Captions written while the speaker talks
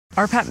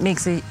RhPAP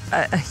makes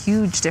a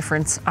huge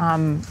difference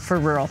for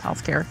rural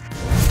healthcare.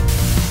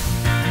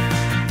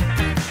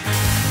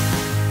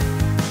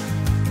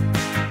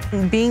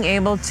 Being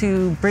able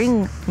to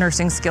bring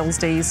nursing skills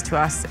days to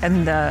us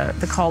and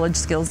the college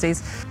skills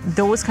days,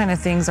 those kind of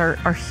things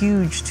are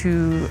huge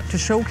to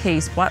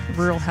showcase what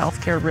rural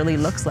healthcare really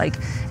looks like.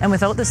 And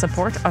without the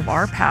support of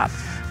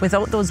RhPAP,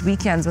 without those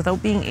weekends,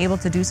 without being able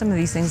to do some of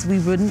these things, we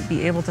wouldn't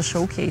be able to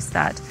showcase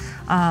that.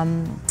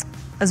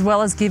 As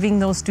well as giving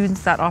those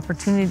students that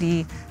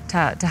opportunity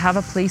to have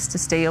a place to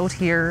stay out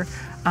here,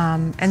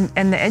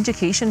 and the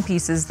education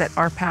pieces that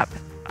RhPAP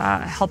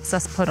helps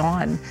us put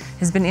on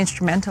has been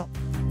instrumental.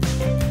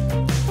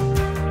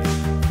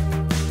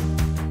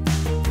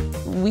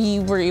 We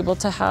were able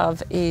to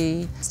have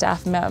a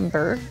staff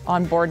member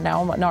on board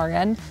now on our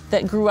end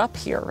that grew up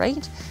here,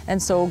 right?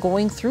 And so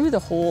going through the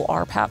whole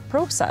RhPAP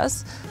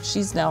process,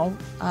 she's now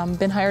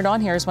been hired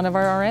on here as one of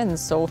our RNs.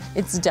 So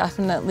it's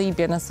definitely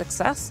been a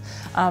success.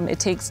 It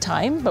takes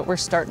time, but we're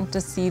starting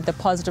to see the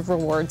positive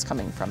rewards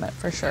coming from it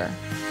for sure.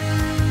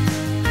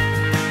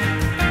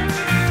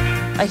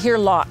 I hear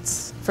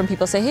lots from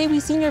people say, hey,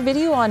 we've seen your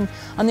video on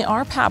the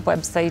RhPAP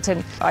website.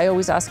 And I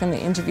always ask in the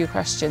interview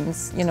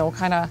questions, you know,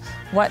 kind of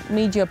what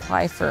made you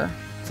apply for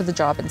the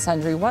job in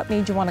Sundre? What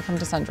made you want to come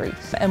to Sundre?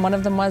 And one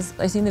of them was,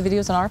 I seen the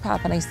videos on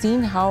RhPAP and I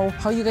seen how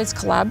you guys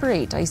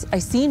collaborate. I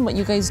seen what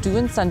you guys do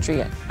in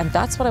Sundre, and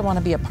that's what I want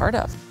to be a part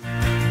of.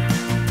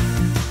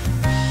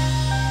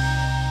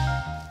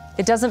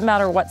 It doesn't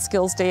matter what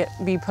skills day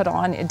we put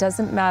on. It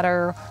doesn't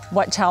matter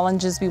what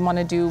challenges we want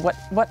to do,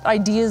 what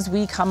ideas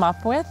we come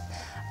up with.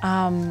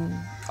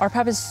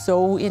 RhPAP is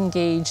so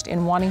engaged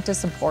in wanting to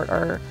support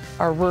our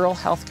rural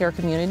healthcare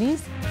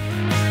communities,